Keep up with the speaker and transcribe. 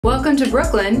Welcome to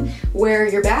Brooklyn, where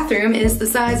your bathroom is the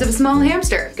size of a small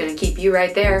hamster. Gonna keep you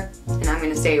right there, and I'm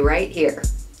gonna stay right here,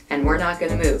 and we're not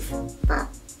gonna move.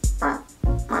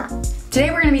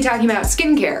 Today we're gonna be talking about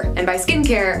skincare, and by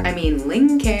skincare, I mean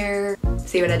Ling care.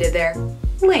 See what I did there?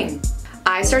 Ling.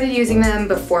 I started using them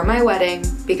before my wedding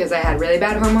because I had really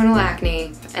bad hormonal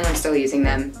acne, and I'm still using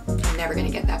them. I'm never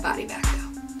gonna get that body back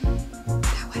though.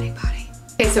 That wedding body.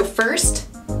 Okay, so first,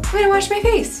 I'm gonna wash my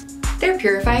face. They're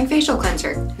purifying facial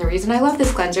cleanser. The reason I love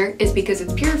this cleanser is because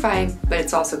it's purifying, but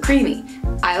it's also creamy.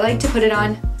 I like to put it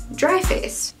on dry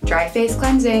face. Dry face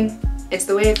cleansing. It's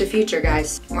the way of the future,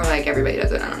 guys. Or like everybody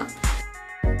does it, I don't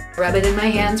know. Rub it in my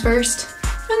hands first,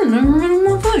 and then I'm gonna rub it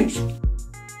on my face.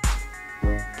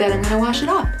 Then I'm gonna wash it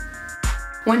off.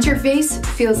 Once your face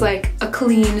feels like a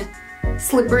clean,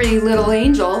 slippery little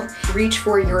angel, reach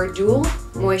for your dual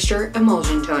moisture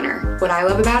emulsion toner. What I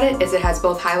love about it is it has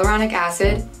both hyaluronic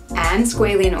acid and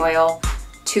squalene oil,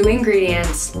 two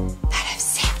ingredients that have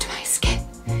saved my skin.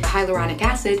 The hyaluronic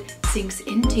acid sinks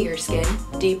into your skin,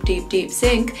 deep, deep, deep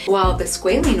sink, while the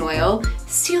squalene oil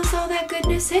seals all that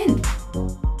goodness in.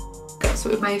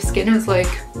 So my skin is like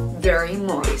very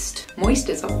moist. Moist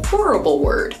is a horrible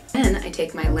word. Then I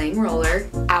take my Ling roller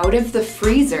out of the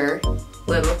freezer,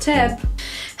 little tip,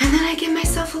 and then I give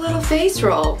myself a little face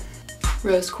roll.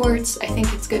 Rose quartz, I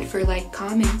think it's good for like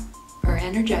calming or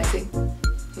energizing.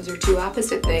 Those are two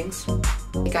opposite things.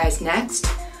 Hey guys, next,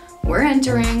 we're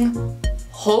entering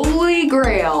Holy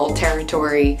Grail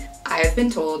territory. I have been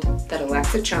told that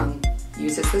Alexa Chung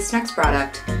uses this next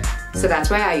product, so that's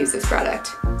why I use this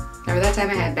product. Remember that time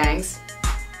I had bangs?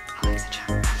 Alexa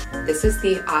Chung. This is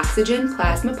the Oxygen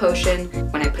Plasma Potion.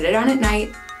 When I put it on at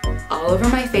night, all over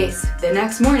my face, the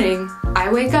next morning,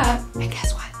 I wake up, and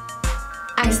guess what?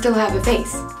 I still have a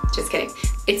face. Just kidding.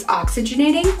 It's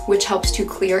oxygenating, which helps to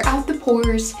clear out the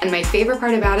pores. And my favorite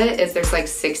part about it is there's like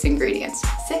 6 ingredients.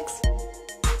 6.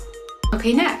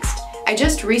 Okay, next. I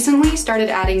just recently started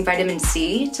adding vitamin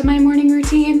C to my morning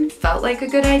routine. Felt like a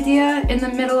good idea in the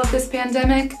middle of this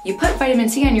pandemic. You put vitamin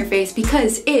C on your face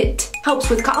because it helps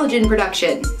with collagen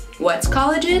production. What's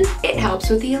collagen? It helps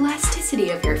with the elasticity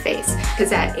of your face.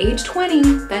 Because at age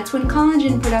 20, that's when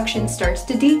collagen production starts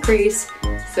to decrease.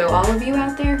 So all of you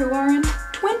out there who aren't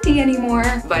 20 anymore,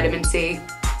 vitamin C.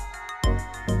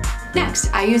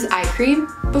 Next, I use eye cream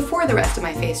before the rest of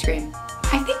my face cream.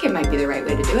 I think it might be the right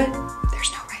way to do it.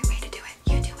 There's no right way to do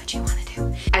it. You do what you want to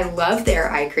do. I love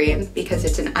their eye cream because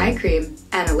it's an eye cream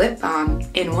and a lip balm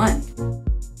in one.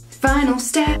 Final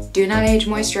step, do not age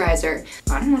moisturizer.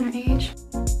 I don't want to age.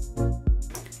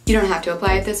 You don't have to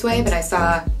apply it this way, but I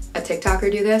saw a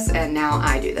TikToker do this and now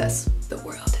I do this. The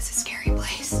world is a scary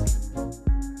place.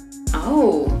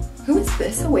 Oh, who is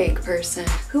this awake person?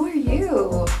 Who are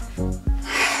you?